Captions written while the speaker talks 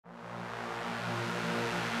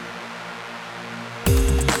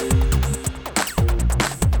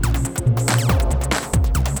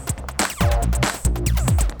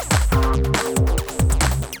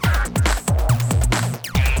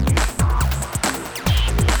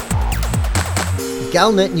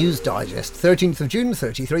Galnet News Digest, 13th of June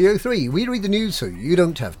 3303. We read the news so you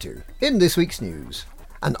don't have to. In this week's news,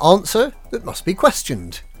 an answer that must be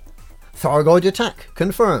questioned. Thargoid attack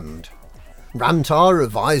confirmed. Ramtar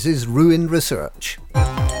revises ruined research.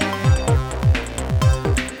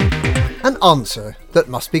 An answer that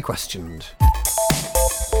must be questioned.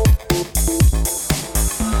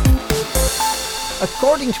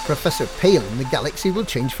 According to Professor Palin, the galaxy will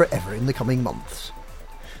change forever in the coming months.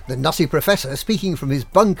 The nutty professor, speaking from his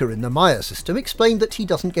bunker in the Maya system, explained that he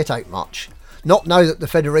doesn't get out much, not now that the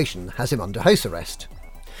Federation has him under house arrest.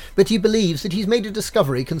 But he believes that he's made a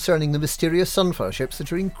discovery concerning the mysterious sunflower ships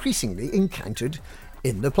that are increasingly encountered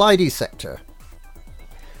in the Pleiades sector.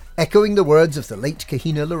 Echoing the words of the late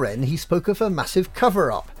Kahina Loren, he spoke of a massive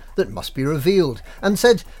cover-up that must be revealed, and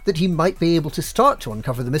said that he might be able to start to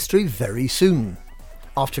uncover the mystery very soon,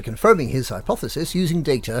 after confirming his hypothesis using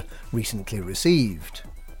data recently received.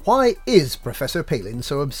 Why is Professor Palin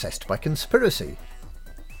so obsessed by conspiracy?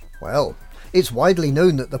 Well, it's widely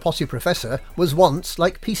known that the Posse Professor was once,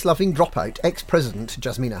 like peace-loving dropout ex-president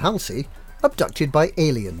Jasmina Halsey, abducted by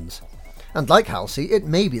aliens. And like Halsey, it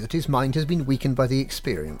may be that his mind has been weakened by the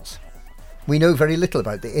experience. We know very little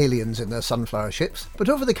about the aliens in their sunflower ships, but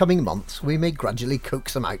over the coming months we may gradually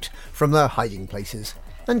coax them out from their hiding places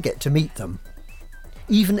and get to meet them.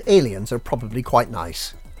 Even aliens are probably quite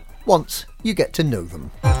nice, once you get to know them.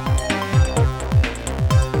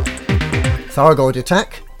 Thargoid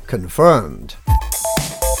attack confirmed.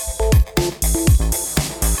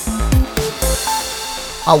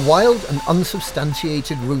 A wild and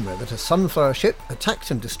unsubstantiated rumour that a sunflower ship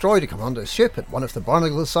attacked and destroyed a commander's ship at one of the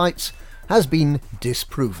Barnacle sites has been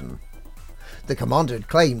disproven. The commander had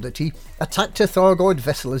claimed that he attacked a Thargoid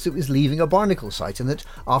vessel as it was leaving a Barnacle site, and that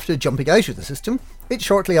after jumping out of the system, it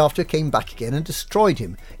shortly after came back again and destroyed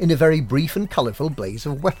him in a very brief and colourful blaze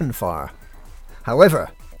of weapon fire.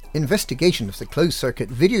 However, investigation of the closed-circuit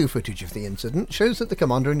video footage of the incident shows that the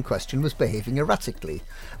commander in question was behaving erratically,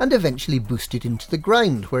 and eventually boosted into the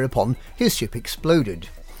ground, whereupon his ship exploded.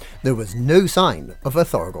 There was no sign of a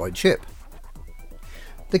Thargoid ship.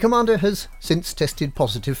 The commander has since tested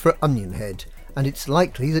positive for Onion Head, and it's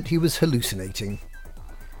likely that he was hallucinating.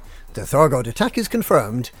 The Thargoid attack is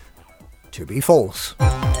confirmed to be false.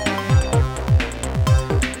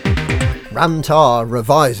 Ramtar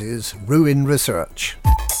revises ruined research.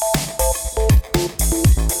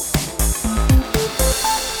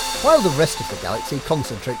 While the rest of the galaxy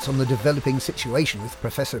concentrates on the developing situation with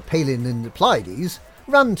Professor Palin in the Pleiades,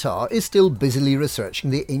 Ramtar is still busily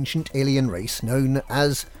researching the ancient alien race known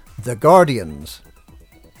as the Guardians.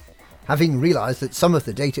 Having realised that some of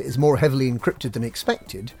the data is more heavily encrypted than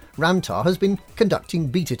expected, Ramtar has been conducting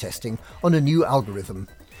beta testing on a new algorithm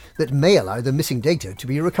that may allow the missing data to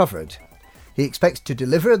be recovered. He expects to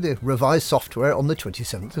deliver the revised software on the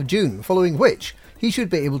 27th of June, following which he should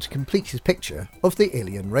be able to complete his picture of the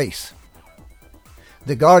alien race.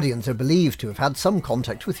 The Guardians are believed to have had some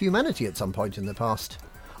contact with humanity at some point in the past.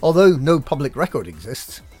 Although no public record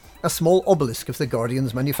exists, a small obelisk of the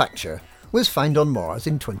Guardians' manufacture was found on Mars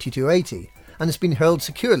in 2280 and has been held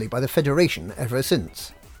securely by the Federation ever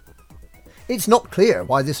since. It's not clear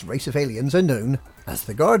why this race of aliens are known as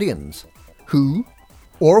the Guardians. Who,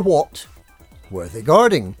 or what, were they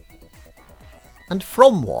guarding? And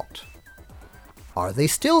from what? Are they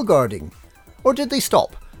still guarding? Or did they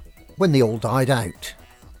stop when they all died out?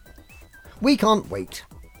 We can't wait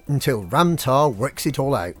until Ramtar works it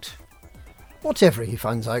all out. Whatever he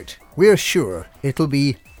finds out, we're sure it'll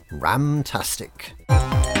be ramtastic.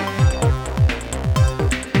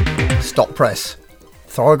 Stop press.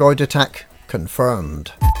 Thargoid attack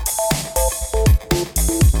confirmed.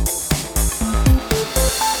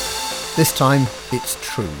 This time it's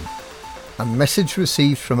true. A message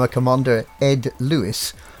received from a Commander Ed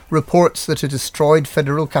Lewis reports that a destroyed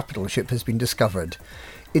Federal capital ship has been discovered.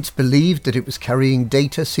 It's believed that it was carrying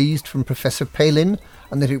data seized from Professor Palin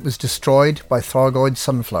and that it was destroyed by Thargoid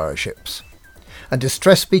sunflower ships. A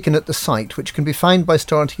distress beacon at the site, which can be found by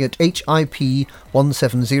starting at HIP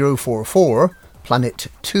 17044, Planet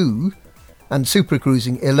 2, and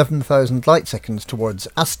supercruising 11,000 light seconds towards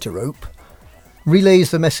Asterope,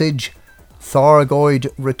 relays the message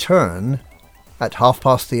Thargoid return at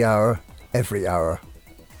hour every hour.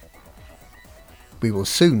 We will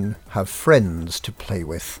soon have friends to play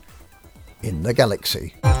with in the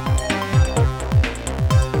galaxy.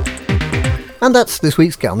 And that's this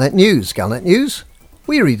week's Galnet News. Galnet News,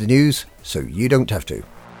 we read the news so you don't have to.